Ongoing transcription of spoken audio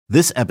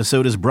This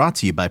episode is brought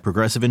to you by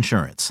Progressive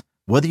Insurance.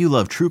 Whether you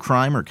love true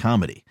crime or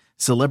comedy,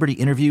 celebrity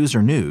interviews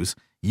or news,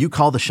 you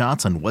call the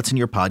shots on what's in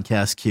your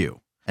podcast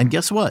queue. And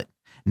guess what?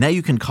 Now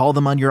you can call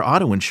them on your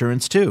auto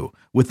insurance too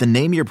with the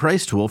Name Your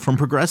Price tool from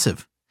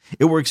Progressive.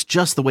 It works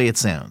just the way it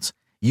sounds.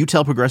 You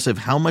tell Progressive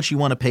how much you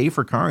want to pay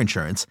for car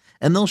insurance,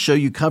 and they'll show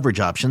you coverage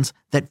options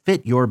that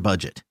fit your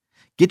budget.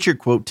 Get your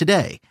quote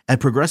today at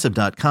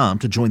Progressive.com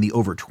to join the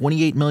over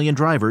 28 million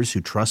drivers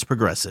who trust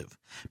Progressive.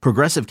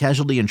 Progressive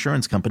Casualty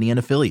Insurance Company and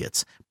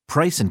Affiliates.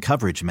 Price and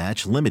coverage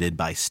match limited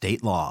by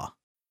state law.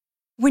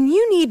 When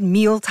you need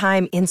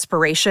mealtime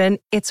inspiration,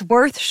 it's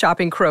worth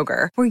shopping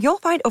Kroger, where you'll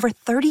find over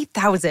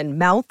 30,000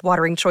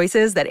 mouth-watering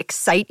choices that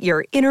excite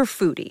your inner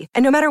foodie.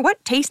 And no matter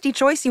what tasty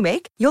choice you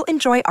make, you'll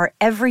enjoy our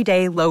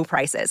everyday low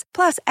prices,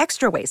 plus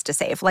extra ways to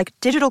save, like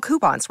digital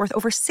coupons worth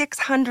over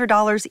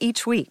 $600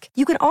 each week.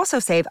 You can also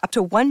save up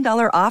to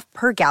 $1 off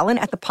per gallon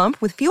at the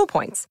pump with fuel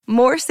points.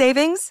 More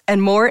savings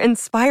and more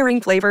inspiring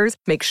flavors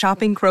make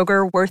shopping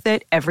Kroger worth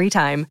it every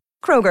time.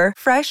 Kroger,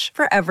 fresh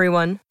for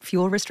everyone.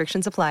 Fuel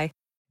restrictions apply.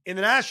 In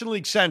the National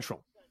League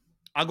Central,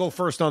 I'll go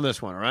first on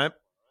this one, all right?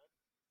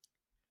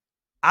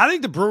 I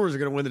think the Brewers are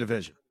going to win the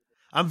division.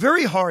 I'm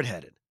very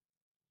hard-headed.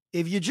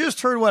 If you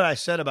just heard what I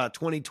said about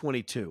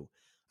 2022,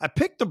 I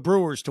picked the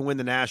Brewers to win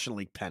the National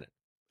League pennant.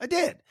 I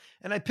did.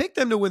 And I picked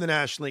them to win the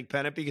National League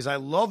pennant because I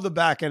love the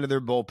back end of their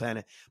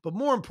bullpen. But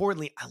more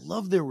importantly, I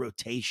love their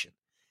rotation.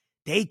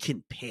 They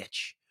can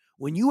pitch.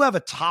 When you have a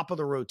top of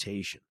the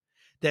rotation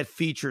that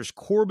features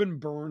Corbin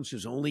Burnes,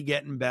 who's only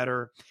getting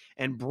better,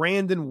 and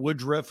Brandon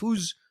Woodruff,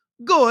 who's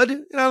good.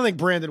 And I don't think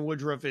Brandon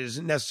Woodruff is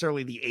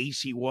necessarily the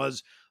ace he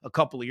was a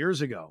couple of years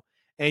ago.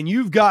 And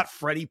you've got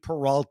Freddie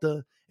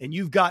Peralta, and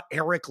you've got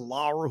Eric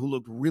Lauer, who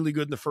looked really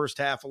good in the first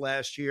half of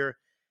last year.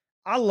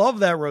 I love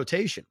that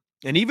rotation.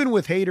 And even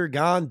with Hader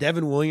gone,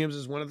 Devin Williams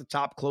is one of the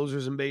top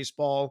closers in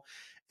baseball.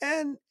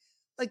 And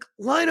like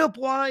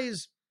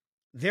lineup-wise,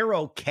 they're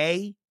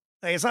okay.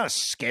 Like, it's not a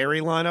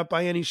scary lineup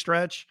by any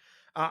stretch.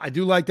 I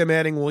do like them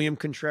adding William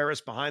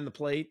Contreras behind the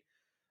plate.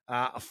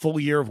 A full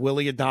year of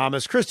Willy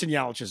Adames. Christian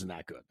Yelich isn't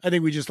that good. I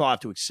think we just all have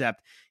to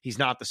accept he's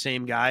not the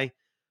same guy.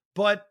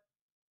 But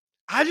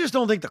I just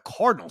don't think the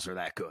Cardinals are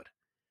that good.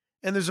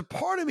 And there's a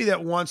part of me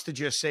that wants to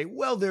just say,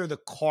 well, they're the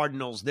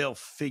Cardinals. They'll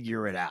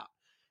figure it out.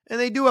 And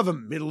they do have a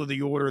middle of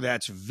the order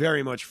that's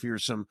very much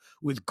fearsome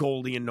with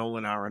Goldie and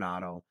Nolan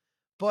Arenado.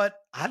 But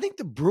I think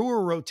the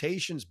Brewer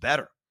rotation's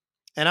better.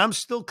 And I'm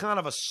still kind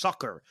of a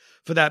sucker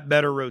for that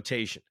better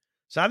rotation.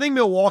 So I think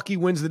Milwaukee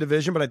wins the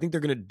division, but I think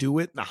they're going to do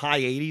it in the high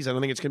 80s. I don't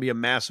think it's going to be a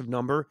massive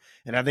number,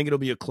 and I think it'll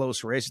be a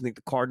close race. I think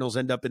the Cardinals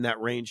end up in that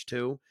range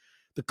too.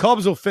 The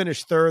Cubs will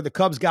finish third. The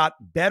Cubs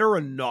got better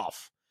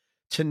enough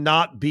to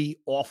not be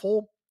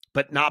awful,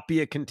 but not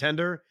be a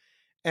contender.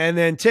 And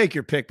then take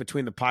your pick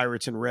between the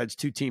Pirates and Reds,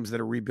 two teams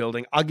that are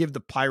rebuilding. I'll give the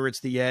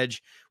Pirates the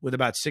edge with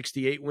about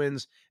 68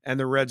 wins, and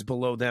the Reds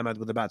below them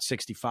with about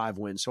 65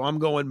 wins. So I'm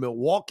going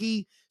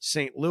Milwaukee,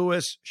 St.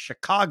 Louis,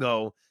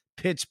 Chicago,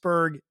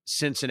 Pittsburgh,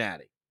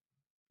 Cincinnati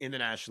in the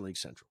National League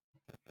Central.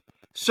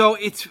 So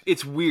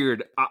it's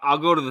weird. I'll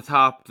go to the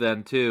top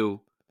then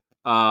too.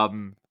 I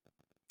don't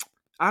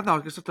know.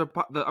 I'm going to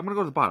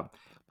go to the bottom.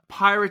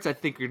 Pirates, I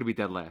think, are going to be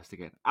dead last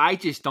again. I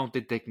just don't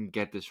think they can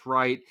get this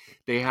right.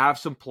 They have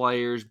some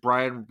players.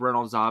 Brian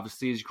Reynolds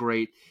obviously is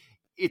great.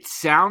 It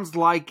sounds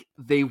like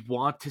they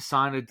want to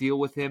sign a deal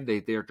with him.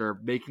 They're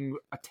making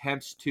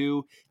attempts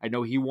to. I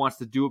know he wants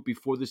to do it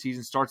before the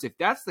season starts. If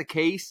that's the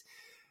case,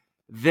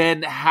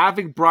 then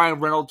having Brian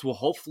Reynolds will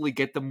hopefully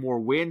get them more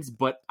wins,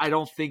 but I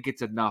don't think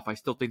it's enough. I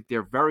still think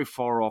they're very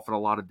far off in a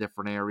lot of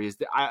different areas.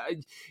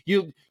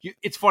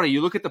 It's funny.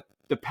 You look at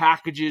the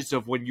packages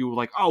of when you were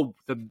like, oh,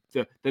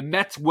 the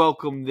Mets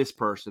welcome this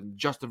person,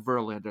 Justin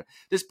Verlander.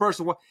 This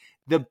person,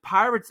 the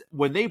Pirates,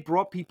 when they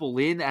brought people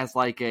in as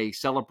like a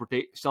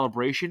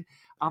celebration,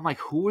 I'm like,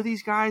 who are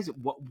these guys?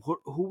 Who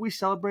are we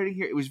celebrating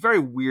here? It was very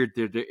weird,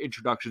 their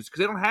introductions, because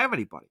they don't have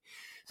anybody.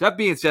 So that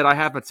being said, I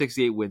have them at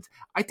 68 wins.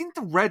 I think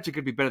the Reds are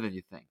going to be better than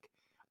you think.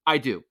 I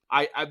do.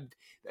 I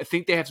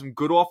think they have some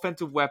good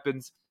offensive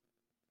weapons,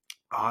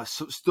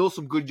 still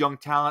some good young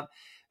talent.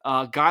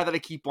 Guy that I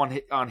keep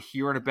on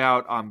hearing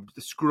about,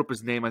 screwed up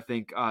his name, I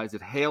think. Is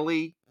it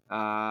Haley?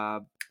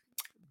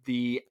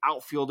 The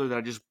outfielder that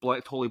I just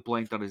totally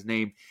blanked on his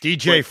name.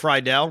 DJ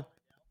Friedel?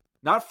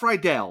 Not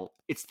Friedel.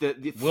 It's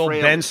the Will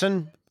Fraley.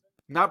 Benson?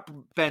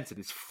 Not Benson.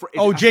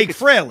 Jake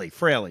Fraley.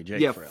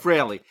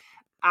 Fraley.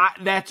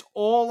 That's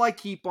all I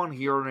keep on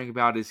hearing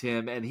about is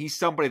him, and he's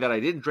somebody that I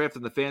didn't draft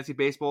in the fantasy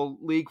baseball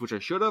league, which I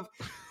should have,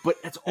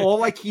 but that's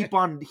all I keep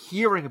on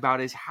hearing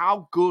about is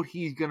how good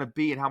he's going to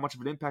be and how much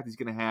of an impact he's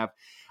going to have.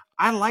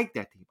 I like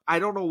that team. I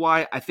don't know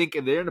why. I think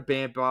they're in a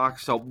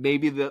bandbox, so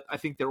maybe I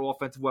think their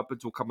offensive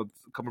weapons will come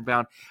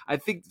around. I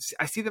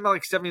see them at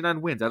like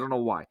 79 wins. I don't know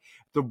why.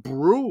 The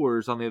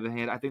Brewers, on the other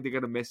hand, I think they're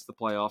going to miss the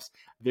playoffs.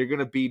 They're going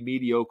to be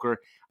mediocre.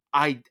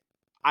 I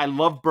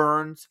love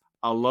Burnes.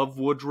 I love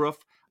Woodruff.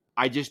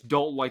 I just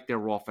don't like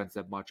their offense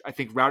that much. I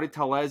think Rowdy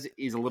Tellez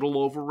is a little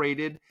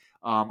overrated.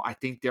 I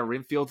think their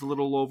infield's a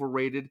little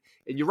overrated.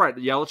 And you're right,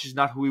 Yelich is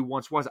not who he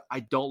once was. I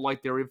don't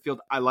like their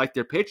infield. I like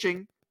their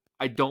pitching.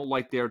 I don't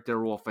like their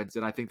offense,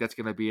 and I think that's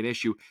going to be an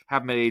issue.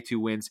 Have them at 82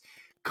 wins.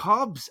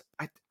 Cubs,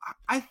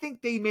 I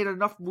think they made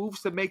enough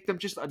moves to make them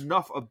just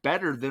enough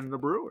better than the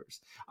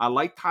Brewers. I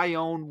like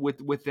Tyone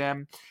with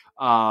them.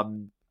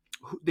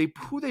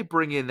 Who they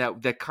bring in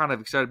that kind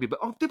of excited me, but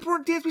they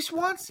brought in Dansby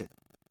Swanson.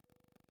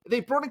 They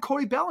brought in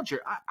Cody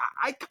Bellinger.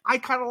 I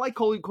kind of like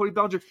Cody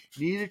Bellinger.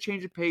 Needed a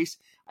change of pace.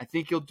 I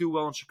think he'll do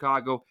well in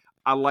Chicago.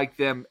 I like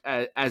them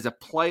as a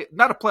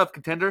not a playoff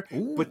contender,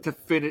 but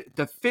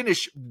to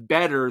finish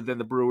better than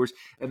the Brewers.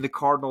 And the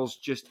Cardinals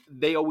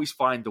they always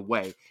find a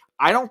way.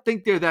 I don't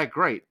think they're that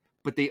great,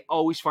 but they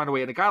always find a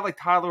way. And a guy like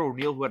Tyler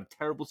O'Neill, who had a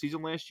terrible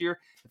season last year,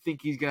 I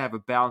think he's going to have a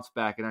bounce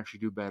back and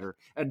actually do better.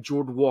 And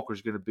Jordan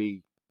Walker's going to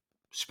be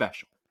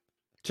special.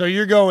 So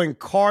you're going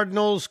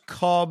Cardinals,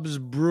 Cubs,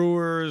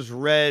 Brewers,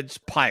 Reds,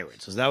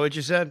 Pirates. Is that what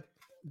you said?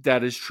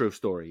 That is true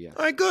story, yeah.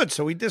 All right, good.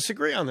 So we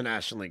disagree on the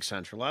National League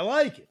Central. I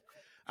like it.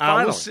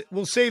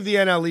 We'll save the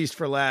NL East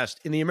for last.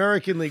 In the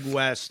American League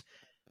West,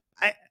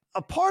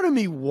 a part of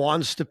me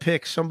wants to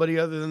pick somebody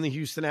other than the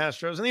Houston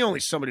Astros, and the only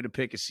somebody to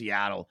pick is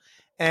Seattle.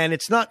 And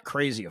it's not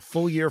crazy. A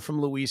full year from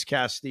Luis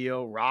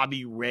Castillo,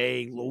 Robbie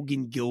Ray,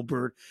 Logan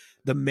Gilbert,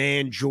 the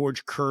man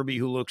George Kirby,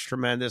 who looks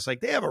tremendous.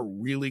 Like, they have a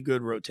really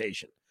good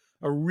rotation,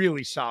 a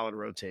really solid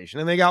rotation.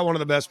 And they got one of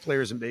the best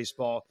players in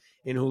baseball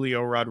in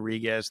Julio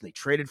Rodriguez. And they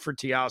traded for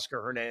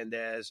Teoscar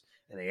Hernandez,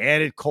 and they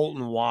added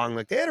Colton Wong.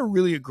 Like, they had a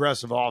really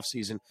aggressive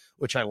offseason,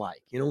 which I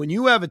like. You know, when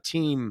you have a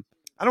team,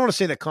 I don't want to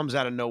say that comes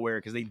out of nowhere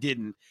because they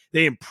didn't.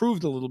 They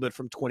improved a little bit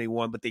from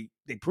 21, but they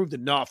proved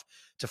enough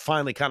to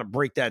finally kind of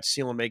break that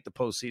seal and make the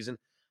postseason.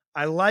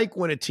 I like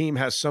when a team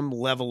has some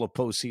level of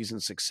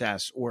postseason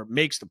success or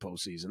makes the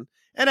postseason.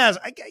 And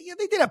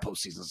they did have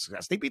postseason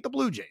success. They beat the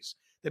Blue Jays.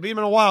 They beat them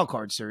in a wild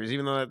card series,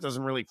 even though that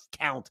doesn't really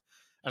count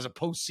as a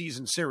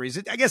postseason series.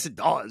 I guess it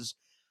does.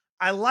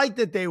 I like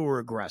that they were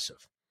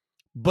aggressive,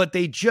 but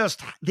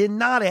they're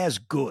not as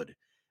good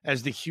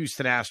as the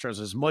Houston Astros,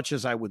 as much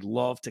as I would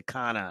love to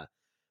kind of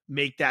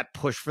make that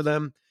push for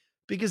them,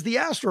 because the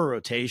Astro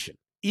rotation,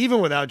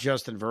 even without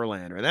Justin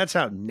Verlander, and that's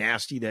how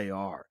nasty they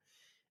are,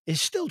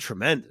 is still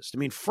tremendous. I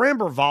mean,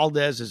 Framber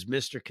Valdez is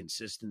Mr.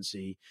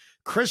 Consistency.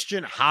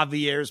 Christian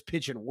Javier's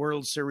pitching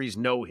World Series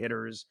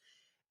no-hitters.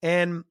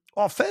 And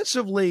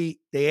offensively,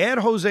 they add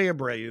Jose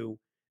Abreu.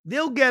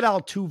 They'll get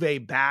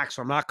Altuve back,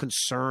 so I'm not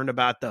concerned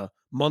about the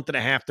month and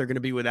a half they're going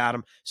to be without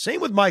him.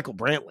 Same with Michael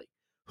Brantley,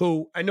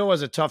 who I know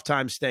has a tough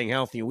time staying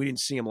healthy, and we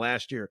didn't see him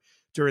last year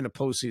during the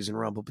postseason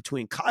run. But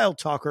between Kyle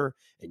Tucker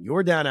and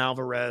Yordan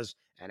Alvarez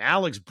and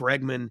Alex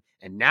Bregman,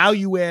 and now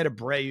you add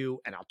Abreu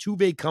and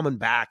Altuve coming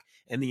back,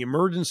 and the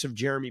emergence of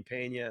Jeremy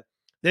Pena,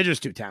 they're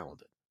just too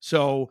talented.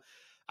 So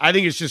I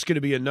think it's just going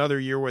to be another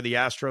year where the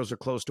Astros are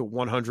close to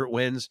 100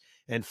 wins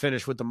and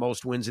finish with the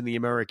most wins in the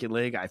American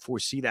League. I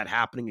foresee that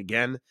happening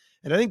again.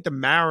 And I think the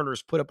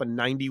Mariners put up a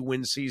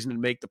 90-win season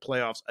and make the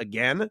playoffs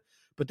again,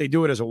 but they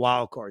do it as a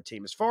wild card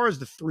team. As far as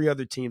the three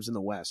other teams in the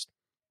West,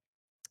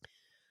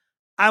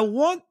 I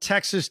want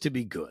Texas to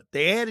be good.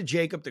 They added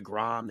Jacob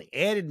deGrom. They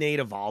added Nate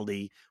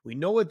Eovaldi. We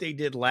know what they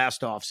did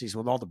last offseason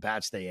with all the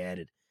bats they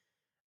added.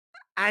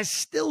 I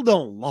still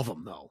don't love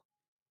them, though.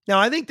 Now,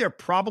 I think they're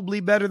probably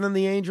better than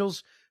the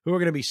Angels, who are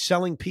going to be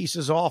selling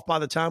pieces off by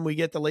the time we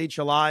get to late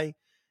July.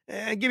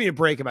 Give me a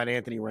break about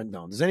Anthony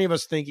Rendon. Does any of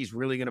us think he's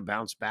really going to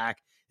bounce back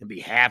and be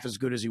half as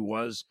good as he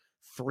was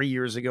 3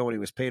 years ago when he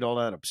was paid all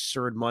that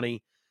absurd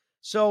money?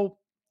 So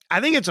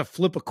I think it's a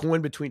flip a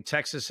coin between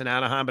Texas and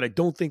Anaheim, but I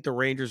don't think the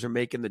Rangers are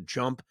making the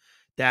jump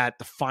that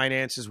the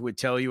finances would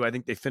tell you. I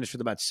think they finished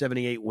with about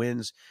 78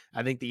 wins.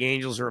 I think the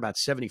Angels are about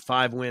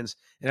 75 wins,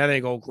 and I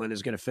think Oakland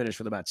is going to finish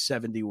with about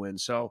 70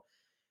 wins. So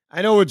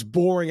I know it's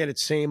boring and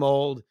it's same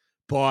old,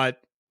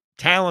 but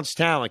talent's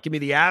talent. Give me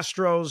the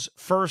Astros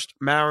first,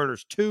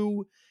 Mariners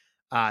 2,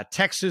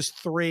 Texas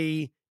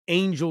 3,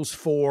 Angels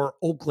 4,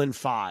 Oakland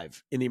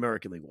 5 in the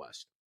American League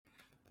West.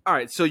 All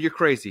right, so you're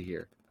crazy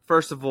here.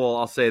 First of all,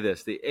 I'll say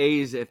this. The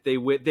A's, if they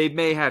win, they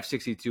may have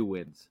 62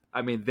 wins.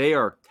 I mean, they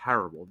are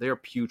terrible. They are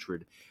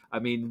putrid. I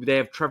mean, they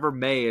have Trevor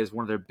May as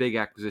one of their big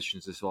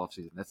acquisitions this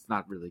offseason. That's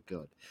not really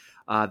good.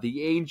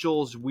 The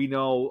Angels, we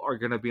know, are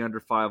going to be under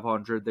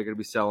 500. They're going to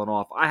be selling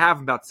off. I have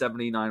them about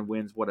 79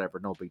 wins,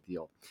 whatever. No big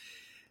deal.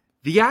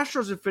 The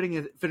Astros are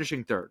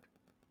finishing third.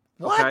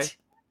 What? Okay?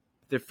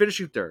 They're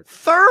finishing third.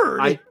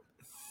 Third?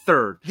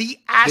 Third. The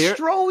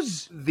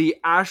Astros? The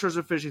Astros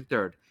are finishing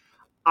third.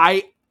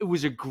 It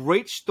was a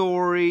great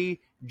story.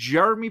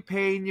 Jeremy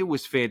Pena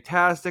was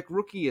fantastic,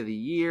 Rookie of the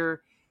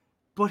Year,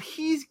 but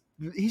he's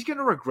going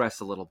to regress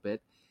a little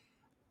bit.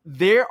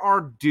 They are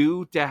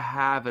due to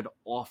have an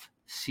off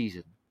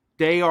season.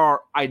 They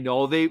are. I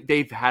know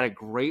they've had a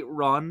great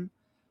run,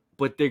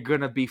 but they're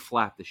going to be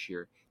flat this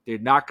year. They're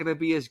not going to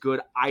be as good.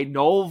 I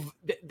know.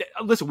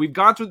 Listen,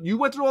 you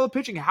went through all the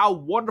pitching, how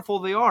wonderful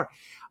they are.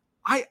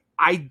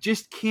 I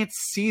just can't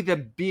see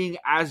them being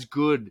as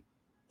good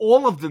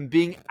all of them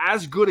being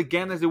as good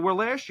again as they were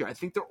last year. I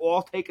think they're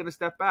all taking a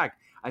step back.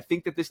 I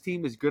think that this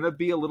team is going to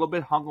be a little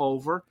bit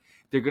hungover.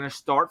 They're going to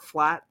start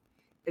flat,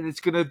 and it's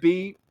going to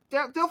be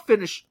they'll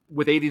finish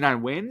with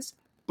 89 wins,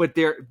 but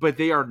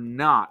they are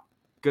not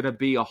going to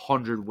be a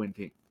 100-win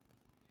team.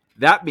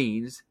 That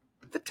means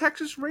the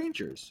Texas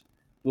Rangers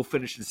will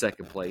finish in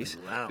second place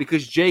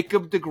because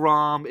Jacob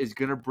deGrom is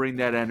going to bring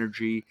that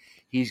energy.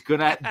 He's going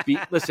to be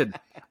 – listen,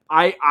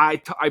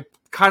 I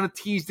kind of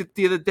teased it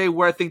the other day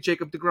where I think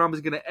Jacob deGrom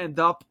is going to end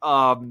up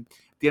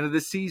the end of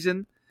the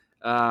season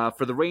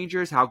for the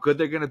Rangers, how good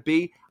they're going to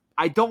be.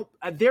 I don't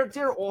 –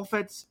 their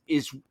offense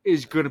is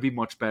going to be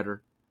much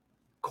better.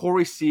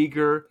 Corey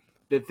Seager,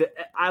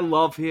 I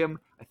love him.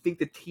 I think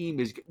the team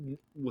is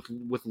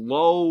with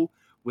Lowe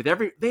 –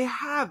 they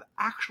have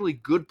actually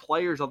good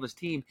players on this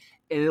team,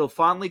 and it'll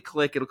finally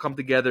click. It'll come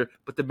together.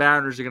 But the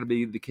Mariners are going to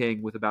be the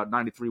king with about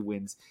 93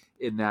 wins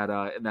in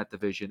that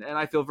division, and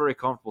I feel very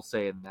comfortable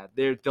saying that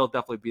they'll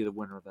definitely be the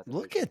winner of that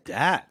division. Look at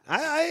that!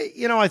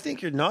 I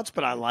think you're nuts,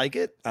 but I like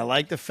it. I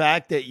like the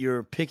fact that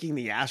you're picking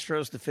the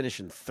Astros to finish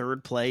in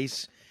third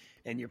place,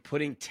 and you're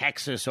putting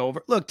Texas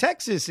over. Look,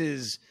 Texas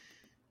is.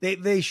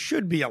 They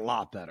should be a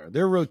lot better.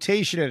 Their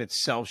rotation in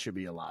itself should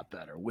be a lot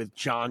better with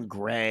John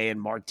Gray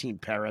and Martin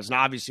Perez. And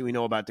obviously we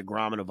know about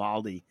DeGrom and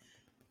Eovaldi.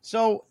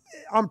 So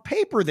on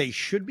paper, they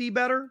should be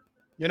better.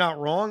 You're not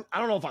wrong. I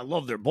don't know if I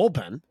love their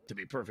bullpen, to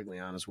be perfectly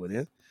honest with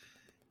you.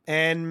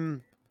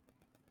 And,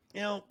 I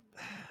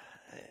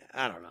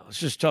don't know. It's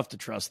just tough to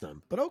trust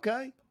them. But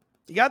okay.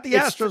 You got the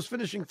Astros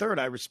finishing third.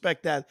 I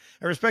respect that.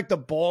 I respect the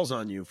balls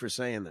on you for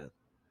saying that.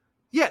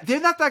 Yeah,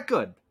 they're not that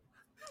good.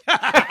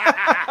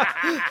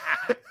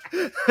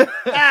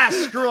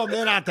 Screw them.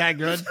 They're not that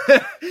good.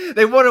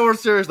 They won a World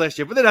Series last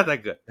year, but they're not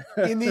that good.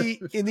 In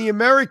the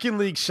American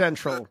League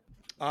Central,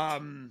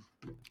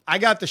 I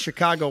got the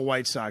Chicago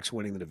White Sox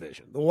winning the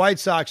division. The White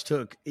Sox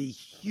took a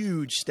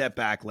huge step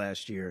back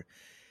last year,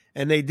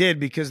 and they did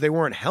because they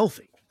weren't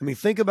healthy. I mean,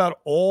 think about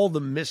all the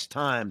missed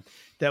time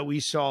that we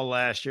saw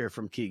last year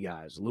from key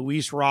guys.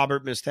 Luis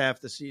Robert missed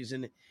half the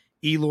season.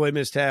 Eloy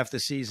missed half the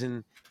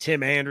season.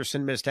 Tim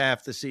Anderson missed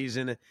half the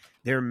season.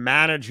 Their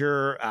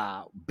manager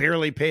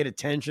barely paid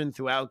attention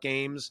throughout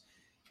games.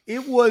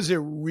 It was a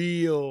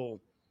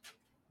real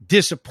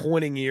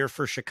disappointing year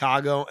for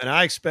Chicago, and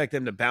I expect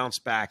them to bounce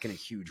back in a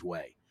huge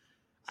way.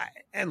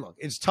 And look,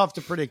 it's tough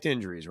to predict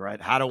injuries,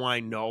 right? How do I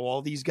know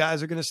all these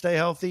guys are going to stay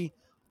healthy?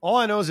 All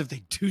I know is if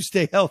they do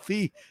stay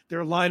healthy,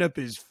 their lineup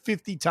is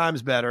 50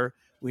 times better.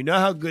 We know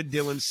how good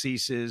Dylan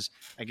Cease is.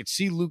 I could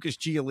see Lucas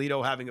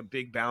Giolito having a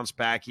big bounce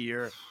back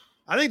year.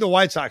 I think the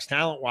White Sox,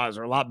 talent-wise,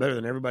 are a lot better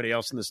than everybody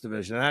else in this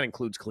division, and that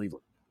includes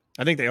Cleveland.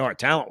 I think they are,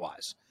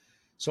 talent-wise.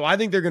 So I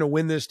think they're going to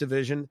win this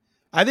division.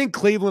 I think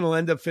Cleveland will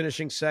end up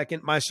finishing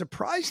second. My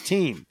surprise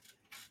team,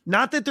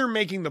 not that they're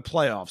making the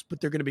playoffs,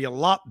 but they're going to be a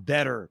lot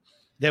better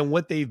than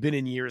what they've been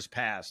in years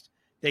past.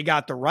 They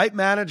got the right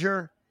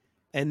manager,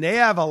 and they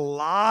have a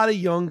lot of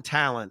young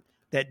talent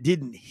that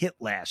didn't hit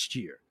last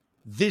year.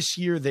 This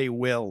year they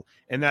will,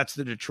 and that's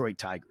the Detroit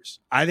Tigers.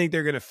 I think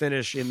they're going to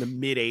finish in the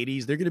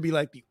mid-80s. They're going to be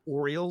like the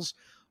Orioles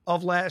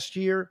of last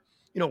year.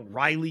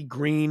 Riley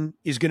Green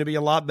is going to be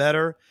a lot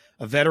better.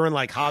 A veteran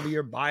like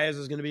Javier Baez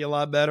is going to be a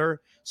lot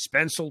better.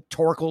 Spencer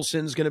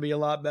Torkelson is going to be a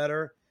lot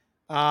better.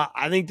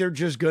 I think they're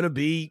just going to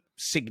be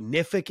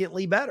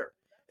significantly better.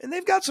 And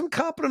they've got some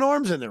competent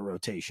arms in their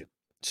rotation.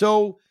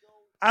 So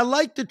I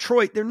like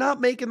Detroit. They're not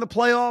making the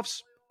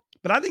playoffs,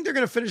 but I think they're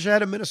going to finish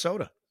ahead of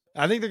Minnesota.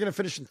 I think they're going to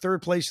finish in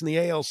third place in the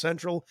AL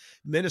Central.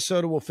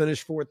 Minnesota will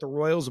finish fourth. The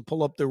Royals will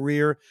pull up the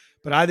rear.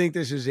 But I think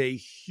this is a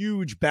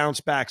huge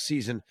bounce-back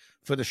season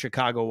for the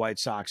Chicago White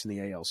Sox in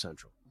the AL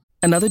Central.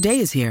 Another day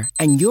is here,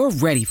 and you're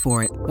ready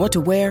for it. What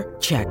to wear?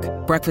 Check.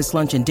 Breakfast,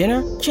 lunch, and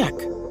dinner? Check.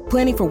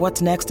 Planning for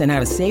what's next and how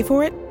to save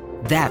for it?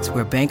 That's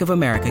where Bank of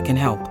America can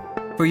help.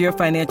 For your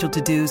financial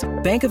to-dos,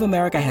 Bank of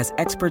America has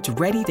experts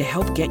ready to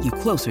help get you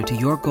closer to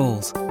your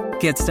goals.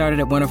 Get started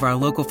at one of our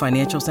local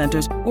financial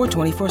centers or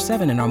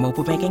 24/7 in our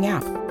mobile banking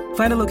app.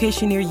 Find a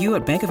location near you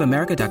at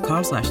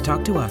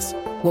bankofamerica.com/talktous.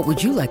 What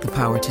would you like the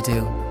power to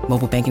do?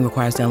 Mobile banking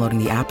requires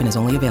downloading the app and is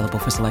only available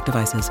for select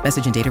devices.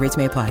 Message and data rates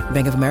may apply.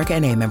 Bank of America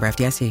N.A., member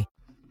FDIC.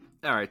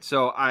 All right,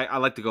 so I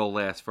like to go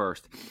last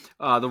first.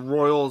 The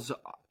Royals,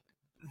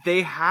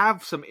 they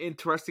have some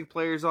interesting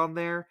players on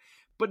there,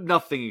 but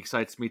nothing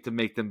excites me to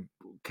make them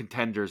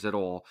contenders at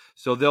all.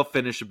 So they'll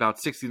finish about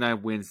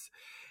 69 wins.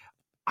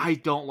 I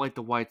don't like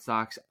the White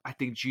Sox. I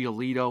think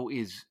Giolito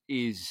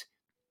is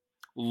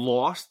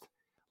lost.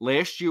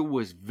 Last year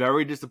was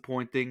very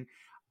disappointing.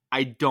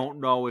 I don't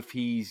know if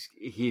he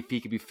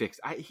can be fixed.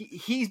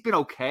 He's been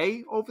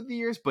okay over the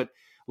years, but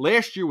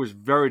last year was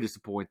very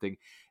disappointing,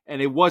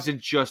 and it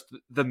wasn't just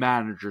the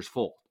manager's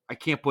fault. I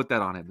can't put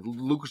that on him.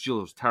 Lucas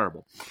Giolito was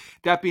terrible.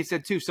 That being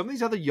said, too, some of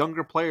these other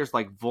younger players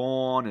like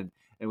Vaughn and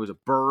it was a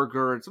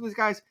Berger and some of these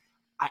guys,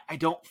 I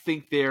don't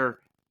think they're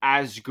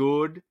as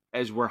good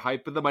as we're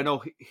hyping them. I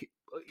know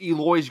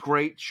Eloy's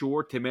great,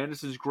 sure. Tim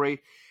Anderson's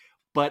great,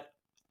 but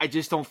I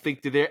just don't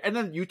think they're there. And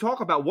then you talk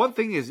about one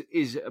thing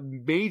is a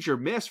major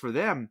miss for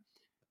them.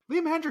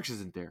 Liam Hendricks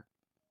isn't there.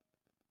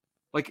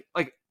 Like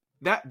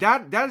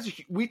that is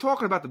we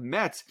talking about the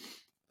Mets.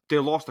 They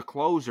lost a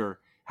closer.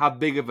 How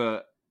big of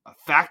a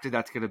factor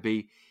that's going to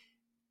be?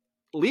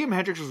 Liam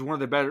Hendricks was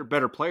one of the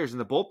better players in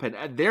the bullpen,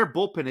 and their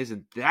bullpen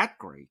isn't that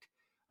great.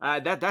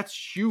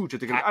 That's huge.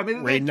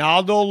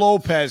 Reynaldo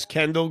Lopez,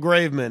 Kendall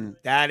Graveman.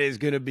 That is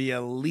going to be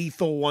a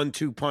lethal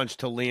 1-2 punch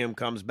till Liam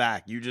comes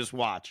back. You just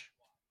watch.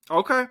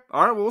 Okay.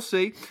 All right. We'll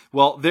see.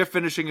 Well, they're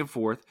finishing in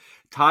fourth.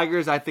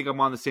 Tigers, I think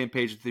I'm on the same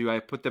page with you. I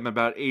put them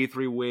about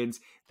 83 wins.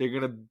 They're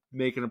going to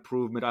make an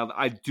improvement.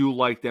 I do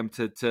like them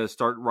to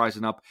start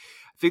rising up.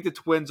 I think the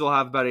Twins will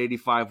have about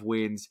 85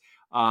 wins.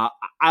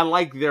 I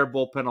like their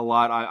bullpen a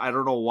lot. I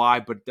don't know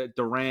why, but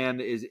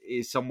Duran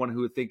is someone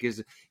who I think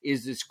is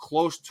as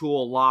close to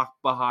a lock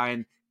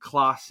behind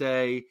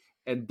Clase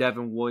and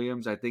Devin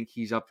Williams. I think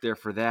he's up there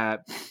for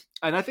that.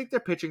 And I think their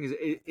pitching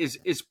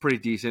is pretty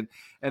decent.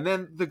 And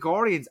then the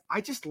Guardians,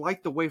 I just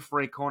like the way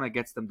Francona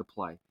gets them to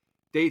play.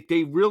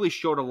 They really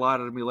showed a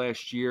lot of me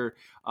last year.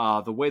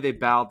 The way they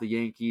battled the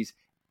Yankees,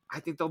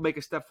 I think they'll make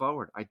a step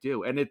forward. I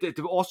do. And it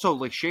also,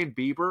 like Shane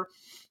Bieber,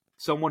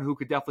 someone who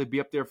could definitely be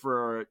up there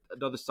for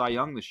another Cy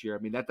Young this year. I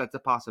mean, that's a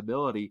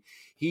possibility.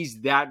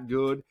 He's that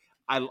good.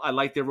 I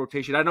like their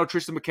rotation. I know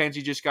Tristan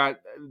McKenzie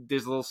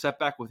there's a little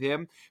setback with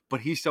him,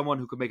 but he's someone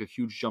who could make a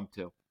huge jump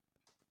too.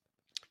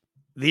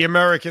 The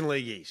American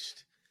League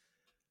East.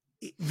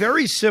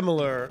 Very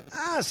similar,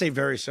 I say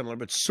very similar,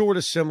 but sort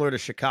of similar to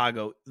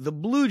Chicago. The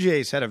Blue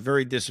Jays had a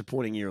very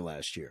disappointing year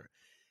last year.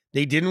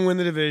 They didn't win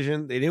the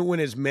division. They didn't win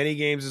as many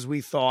games as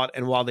we thought.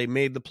 And while they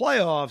made the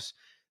playoffs,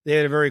 they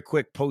had a very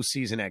quick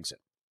postseason exit.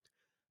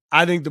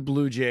 I think the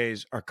Blue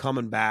Jays are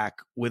coming back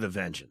with a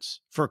vengeance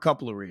for a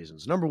couple of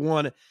reasons. Number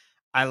one,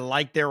 I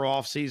like their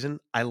offseason.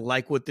 I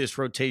like what this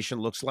rotation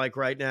looks like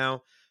right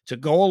now. To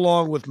go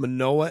along with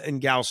Manoah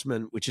and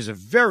Gausman, which is a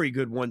very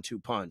good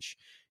 1-2 punch,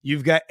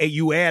 you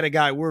add a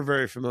guy we're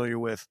very familiar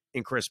with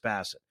in Chris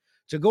Bassett.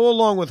 To go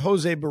along with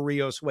Jose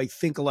Barrios, who I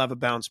think will have a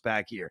bounce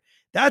back year.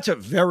 That's a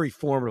very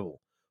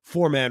formidable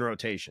 4-man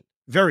rotation.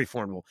 Very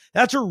formidable.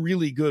 That's a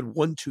really good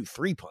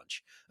 1-2-3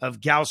 punch of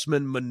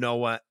Gausman,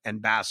 Manoah,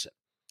 and Bassett.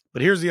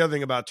 But here's the other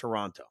thing about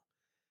Toronto.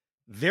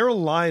 Their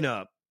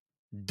lineup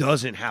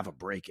doesn't have a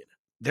break in it.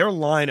 Their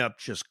lineup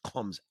just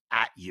comes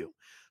at you.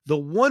 The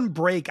one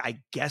break I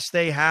guess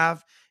they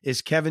have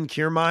is Kevin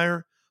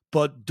Kiermaier,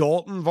 but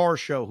Dalton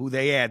Varsho, who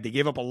they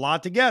gave up a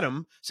lot to get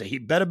him, so he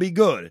better be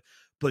good.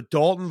 But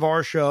Dalton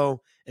Varsho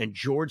and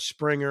George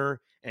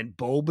Springer and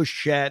Bo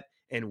Bichette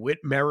and Whit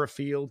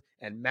Merrifield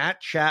and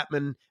Matt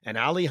Chapman and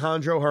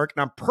Alejandro Herc,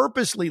 and I'm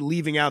purposely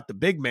leaving out the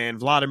big man,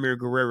 Vladimir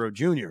Guerrero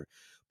Jr.,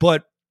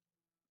 but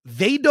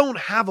they don't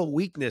have a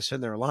weakness in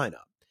their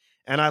lineup.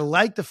 And I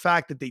like the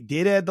fact that they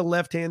did add the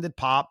left-handed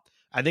pop.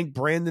 I think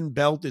Brandon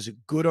Belt is a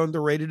good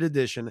underrated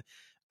addition.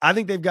 I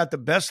think they've got the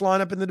best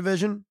lineup in the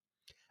division.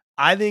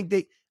 I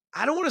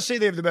don't want to say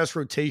they have the best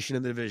rotation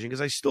in the division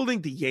because I still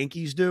think the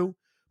Yankees do,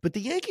 but the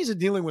Yankees are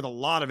dealing with a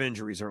lot of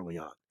injuries early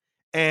on.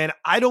 And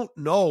I don't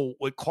know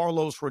what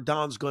Carlos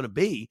Rodon's going to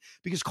be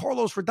because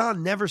Carlos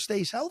Rodon never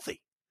stays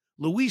healthy.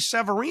 Luis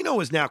Severino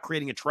is now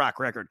creating a track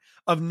record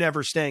of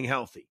never staying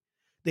healthy.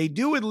 They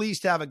do at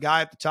least have a guy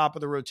at the top of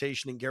the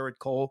rotation in Garrett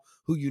Cole,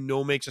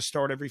 who makes a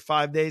start every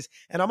 5 days.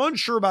 And I'm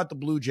unsure about the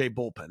Blue Jay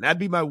bullpen. That'd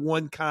be my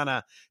one kind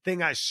of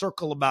thing I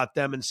circle about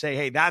them and say,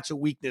 hey, that's a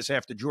weakness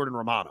after Jordan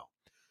Romano.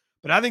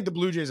 But I think the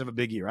Blue Jays have a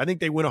big year. I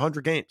think they win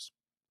 100 games.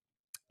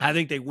 I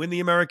think they win the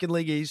American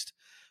League East.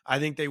 I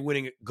think they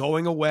win it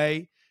going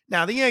away.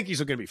 Now, the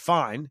Yankees are going to be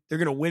fine. They're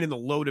going to win in the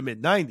low to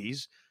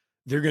mid-90s.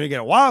 They're going to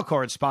get a wild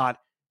card spot.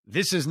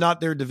 This is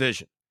not their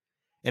division.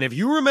 And if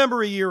you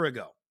remember a year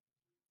ago,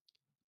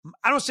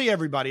 I don't say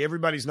everybody.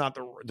 Everybody's not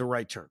the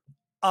right term.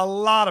 A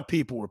lot of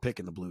people were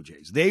picking the Blue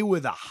Jays. They were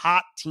the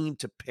hot team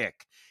to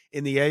pick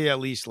in the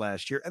AL East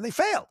last year, and they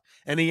failed.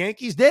 And the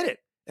Yankees did it.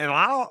 And a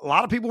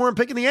lot of people weren't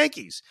picking the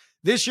Yankees.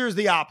 This year's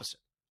the opposite.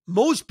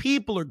 Most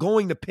people are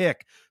going to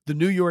pick the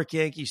New York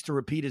Yankees to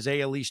repeat as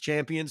AL East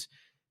champions.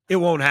 It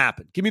won't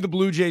happen. Give me the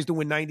Blue Jays to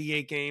win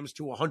 98 games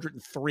to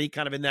 103,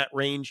 kind of in that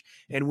range,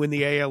 and win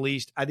the AL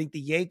East. I think the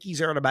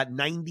Yankees are at about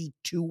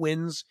 92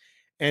 wins,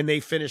 and they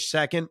finish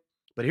second.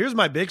 But here's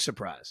my big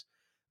surprise.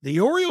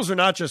 The Orioles are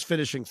not just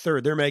finishing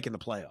third, they're making the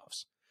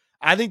playoffs.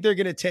 I think they're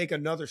going to take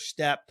another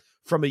step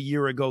from a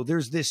year ago.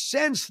 There's this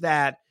sense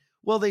that,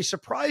 well, they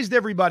surprised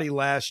everybody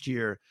last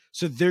year,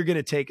 so they're going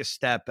to take a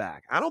step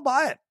back. I don't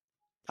buy it.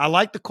 I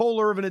like the Cole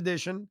Irvin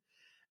addition,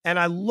 and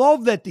I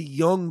love that the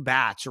young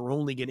bats are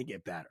only going to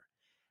get better.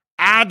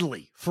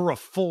 Adley for a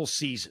full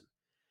season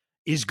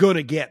is going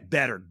to get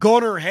better.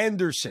 Gunnar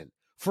Henderson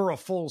for a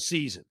full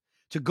season.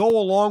 To go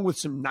along with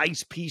some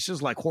nice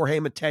pieces like Jorge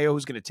Mateo,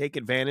 who's going to take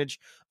advantage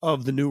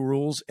of the new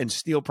rules and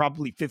steal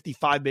probably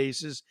 55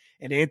 bases,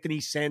 and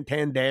Anthony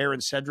Santander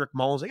and Cedric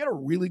Mullins. They got a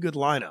really good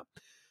lineup.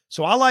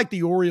 So I like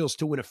the Orioles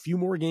to win a few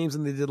more games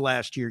than they did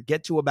last year,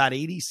 get to about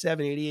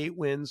 87, 88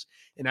 wins,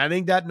 and I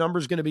think that number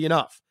is going to be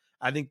enough.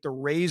 I think the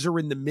Rays are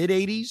in the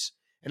mid-80s,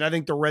 and I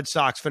think the Red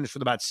Sox finished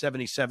with about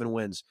 77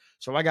 wins.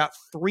 So I got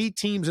 3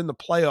 teams in the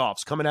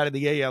playoffs coming out of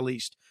the AL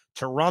East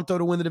Toronto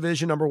to win the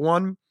division, number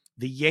 1.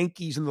 The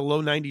Yankees in the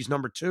low 90s,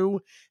 number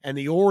 2. And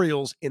the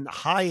Orioles in the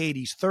high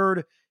 80s,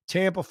 3rd.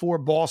 Tampa 4,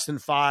 Boston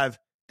 5.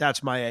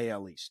 That's my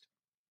AL East.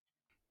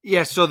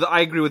 Yeah, so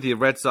I agree with you.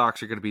 Red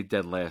Sox are going to be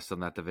dead last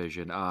on that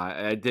division.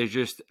 They're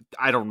just,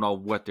 I don't know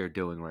what they're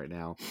doing right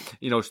now.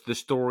 The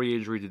Story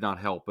injury did not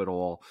help at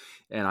all,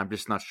 and I'm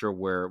just not sure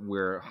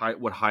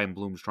what Chaim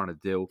Bloom's trying to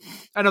do.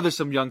 I know there's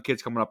some young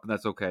kids coming up, and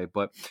that's okay.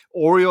 But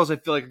Orioles, I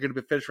feel like are going to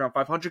be finished around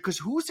 500 because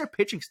who's their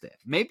pitching staff?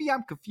 Maybe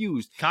I'm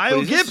confused.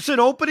 Kyle Gibson,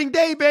 opening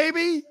day,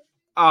 baby.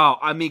 Oh,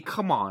 I mean,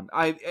 come on.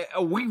 Are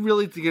we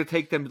really going to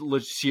take them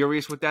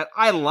serious with that?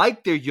 I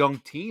like their young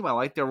team. I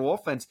like their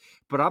offense,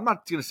 but I'm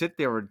not going to sit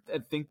there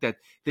and think that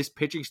this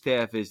pitching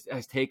staff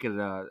has taken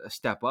a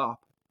step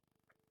up.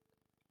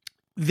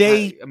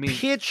 They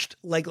pitched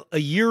like a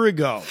year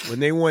ago when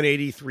they won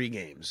 83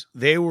 games.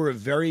 They were a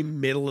very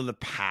middle of the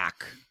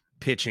pack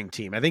pitching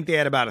team. I think they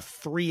had about a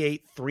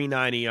 3.8,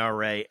 3.9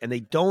 ERA, and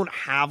they don't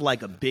have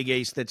like a big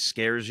ace that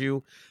scares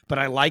you. But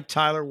I like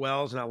Tyler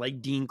Wells and I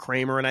like Dean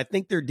Kramer, and I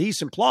think they're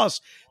decent.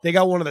 Plus, they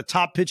got one of the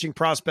top pitching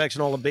prospects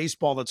in all of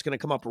baseball that's going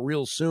to come up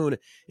real soon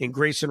in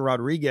Grayson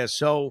Rodriguez.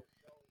 So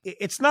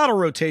it's not a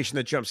rotation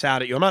that jumps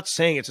out at you. I'm not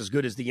saying it's as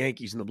good as the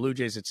Yankees and the Blue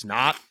Jays. It's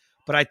not,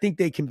 but I think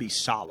they can be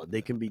solid.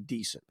 They can be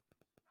decent.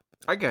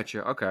 I get you.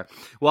 Okay.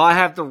 Well, I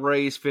have the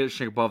Rays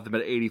finishing above them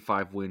at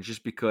 85 wins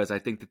just because I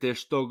think that they're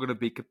still going to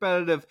be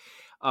competitive.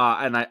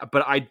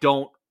 But I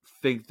don't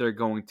think they're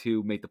going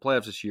to make the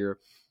playoffs this year.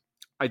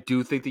 I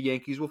do think the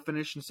Yankees will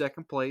finish in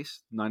second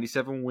place,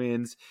 97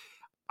 wins.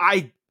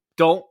 I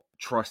don't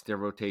trust their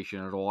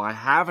rotation at all. I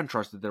haven't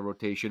trusted their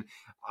rotation.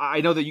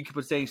 I know that you keep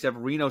on saying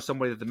Severino,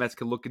 somebody that the Mets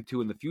can look into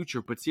in the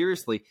future, but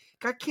seriously,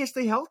 guy can't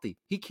stay healthy.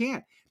 He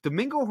can't.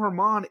 Domingo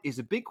Germán is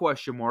a big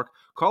question mark.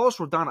 Carlos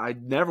Rodon, I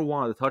never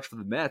wanted to touch for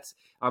the Mets.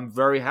 I'm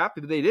very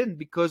happy that they didn't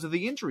because of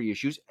the injury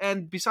issues.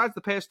 And besides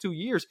the past 2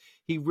 years,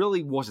 he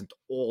really wasn't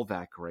all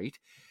that great.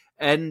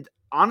 And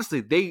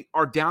honestly, they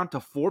are down to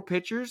 4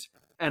 pitchers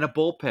and a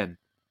bullpen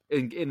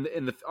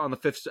on the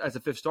fifth as a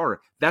fifth starter.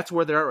 That's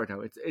where they're at right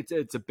now.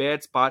 It's a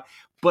bad spot,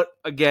 but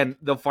again,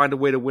 they'll find a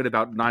way to win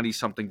about 90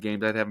 something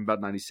games. I'd have them about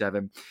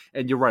 97.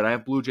 And you're right, I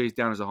have Blue Jays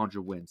down as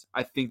 100 wins.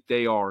 I think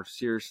they are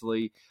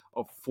seriously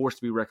a force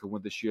to be reckoned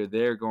with this year.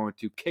 They're going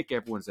to kick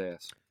everyone's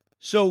ass.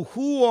 So,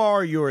 who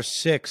are your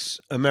 6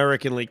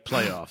 American League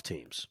playoff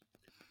teams?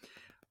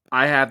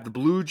 I have the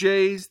Blue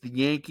Jays, the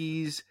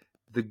Yankees,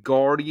 the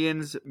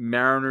Guardians,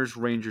 Mariners,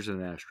 Rangers, and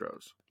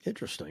Astros.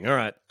 Interesting. All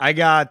right. I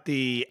got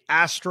the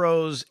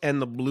Astros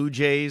and the Blue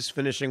Jays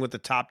finishing with the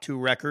top 2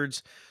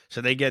 records,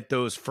 so they get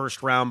those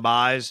first-round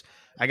buys.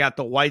 I got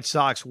the White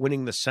Sox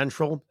winning the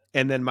Central,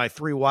 and then my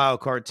 3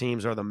 wildcard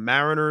teams are the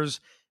Mariners,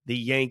 the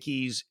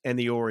Yankees, and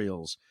the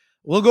Orioles.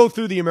 We'll go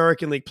through the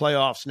American League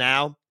playoffs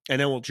now, and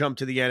then we'll jump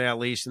to the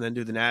NL East and then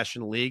do the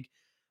National League.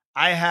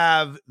 I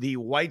have the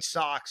White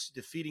Sox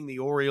defeating the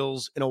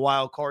Orioles in a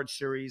wildcard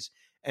series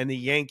and the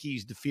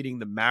Yankees defeating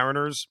the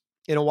Mariners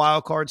in a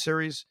wildcard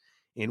series,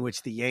 in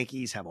which the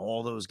Yankees have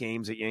all those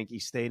games at Yankee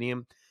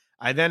Stadium.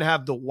 I then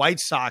have the White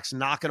Sox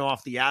knocking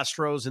off the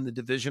Astros in the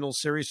divisional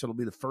series, so it'll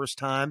be the first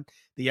time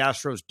the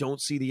Astros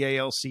don't see the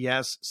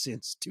ALCS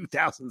since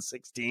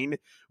 2016,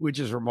 which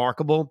is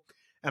remarkable.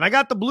 And I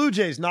got the Blue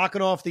Jays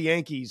knocking off the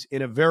Yankees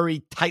in a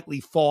very tightly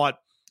fought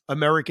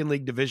American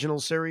League divisional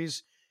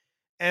series.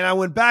 And I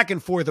went back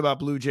and forth about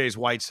Blue Jays,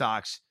 White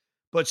Sox,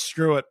 but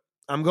screw it.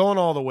 I'm going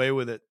all the way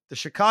with it. The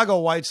Chicago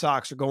White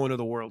Sox are going to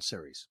the World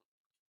Series.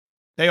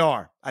 They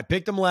are. I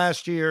picked them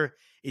last year.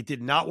 It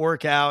did not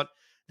work out.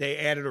 They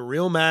added a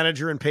real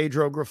manager in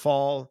Pedro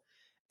Grifol.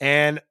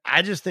 And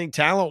I just think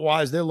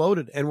talent-wise, they're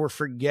loaded. And we're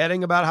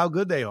forgetting about how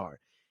good they are.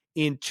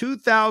 In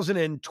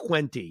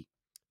 2020,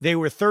 they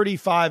were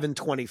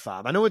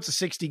 35-25. I know it's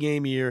a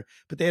 60-game year,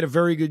 but they had a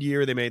very good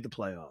year. They made the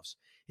playoffs.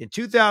 In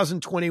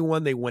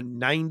 2021, they won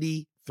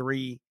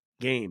 93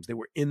 games. They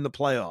were in the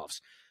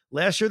playoffs.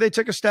 Last year, they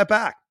took a step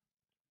back.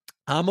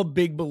 I'm a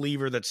big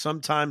believer that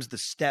sometimes the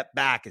step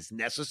back is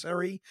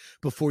necessary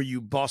before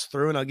you bust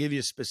through, and I'll give you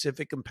a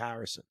specific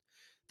comparison.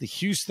 The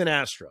Houston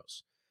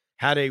Astros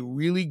had a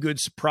really good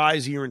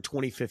surprise year in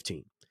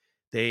 2015.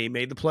 They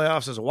made the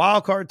playoffs as a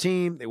wild card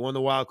team. They won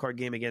the wild card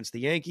game against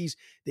the Yankees.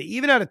 They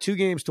even had a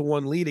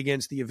 2-1 lead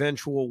against the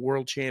eventual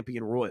world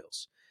champion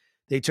Royals.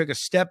 They took a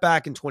step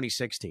back in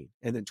 2016,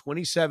 and then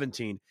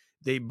 2017,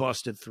 they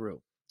busted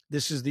through.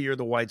 This is the year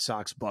the White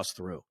Sox bust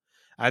through.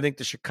 I think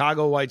the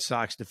Chicago White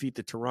Sox defeat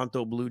the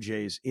Toronto Blue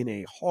Jays in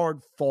a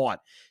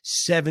hard-fought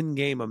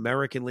 7-game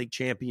American League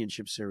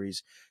Championship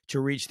Series to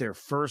reach their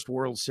first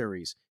World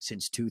Series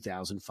since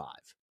 2005.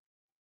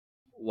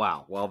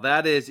 Wow. Well,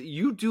 that is,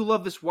 you do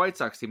love this White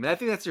Sox team, and I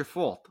think that's your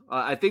fault.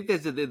 I think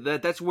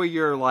that's where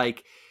you're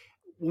like,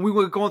 when we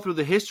were going through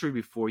the history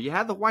before, you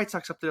had the White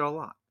Sox up there a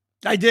lot.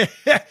 I did,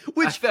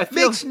 which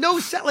makes no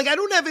sense. Like, I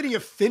don't have any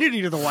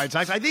affinity to the White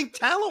Sox. I think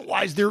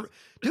talent-wise,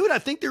 I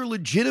think they're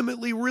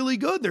legitimately really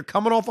good. They're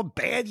coming off a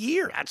bad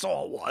year. That's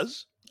all it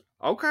was.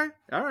 Okay.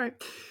 All right.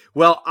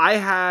 Well, I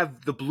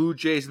have the Blue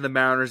Jays and the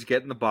Mariners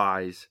getting the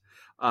buys.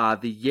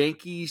 The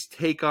Yankees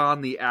take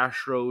on the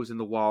Astros in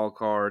the wild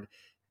card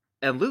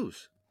and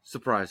lose,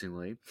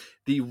 surprisingly.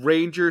 The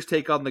Rangers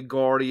take on the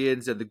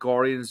Guardians, and the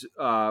Guardians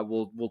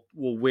will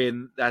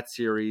win that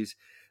series.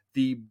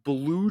 The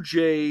Blue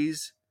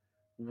Jays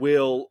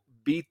will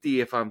beat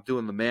if I'm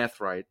doing the math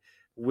right,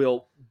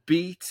 will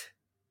beat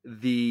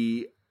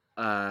the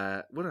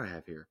what do I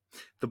have here?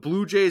 The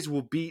Blue Jays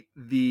will beat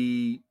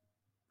the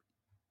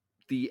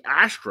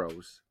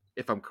Astros,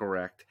 if I'm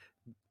correct.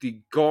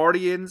 The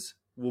Guardians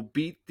will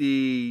beat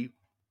the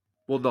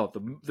Mariners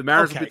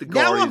will beat the Guardians.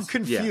 Now I'm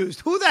confused.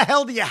 Yeah. Who the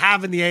hell do you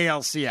have in the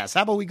ALCS?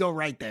 How about we go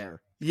right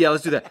there? Yeah,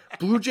 let's do that.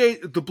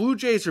 The Blue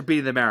Jays are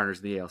beating the Mariners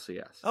in the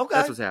ALCS. Okay.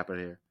 That's what's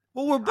happening here.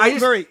 Well,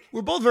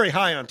 we're both very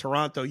high on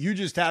Toronto. You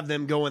just have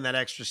them going that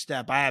extra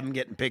step. I have them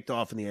getting picked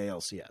off in the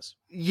ALCS.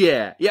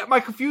 Yeah.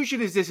 My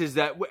confusion is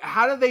that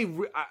how do they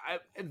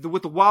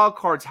with the wild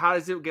cards? How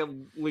does it get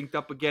linked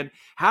up again?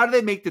 How do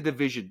they make the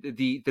division?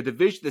 The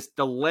division,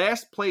 the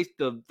last place,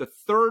 the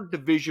third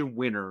division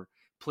winner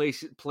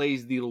plays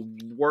the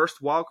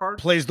worst wild card.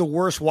 Plays the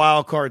worst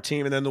wild card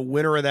team, and then the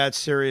winner of that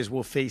series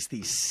will face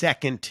the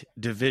second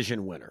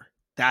division winner.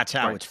 That's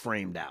how it's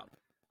framed out.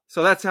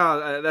 So that's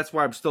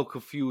why I'm still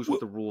confused with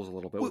the rules a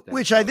little bit. With that.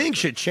 Which I think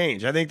should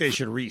change. I think they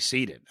should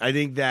reseed it. I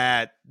think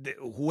that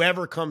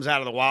whoever comes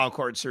out of the wild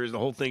card series, the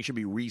whole thing should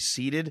be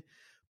reseeded,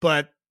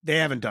 but they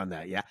haven't done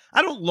that yet.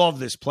 I don't love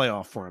this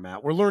playoff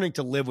format. We're learning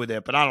to live with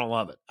it, but I don't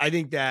love it. I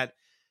think that,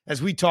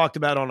 as we talked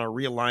about on our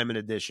realignment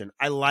edition,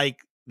 I like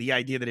the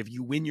idea that if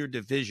you win your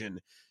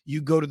division,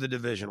 you go to the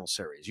divisional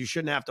series. You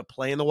shouldn't have to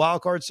play in the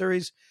wild card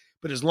series,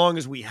 but as long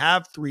as we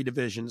have 3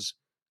 divisions,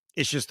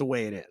 it's just the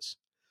way it is.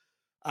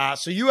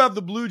 So you have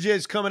the Blue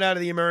Jays coming out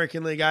of the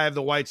American League. I have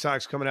the White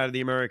Sox coming out of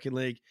the American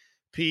League.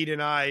 Pete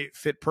and I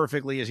fit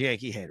perfectly as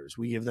Yankee haters.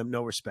 We give them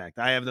no respect.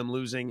 I have them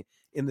losing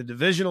in the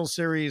divisional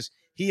series.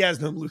 He has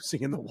them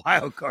losing in the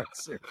wild card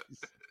series.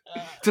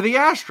 To the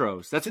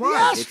Astros. That's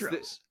right. The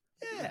Astros.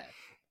 Yeah.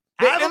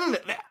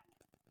 The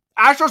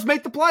Astros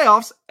make the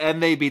playoffs,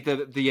 and they beat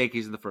the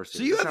Yankees in the first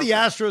series. So you have the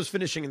Astros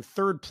finishing in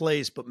third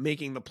place, but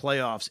making the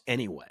playoffs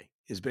anyway,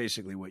 is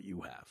basically what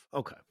you have.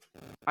 Okay.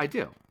 I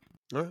do.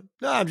 All right.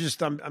 No,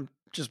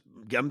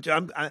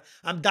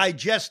 I'm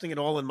digesting it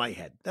all in my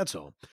head. That's all.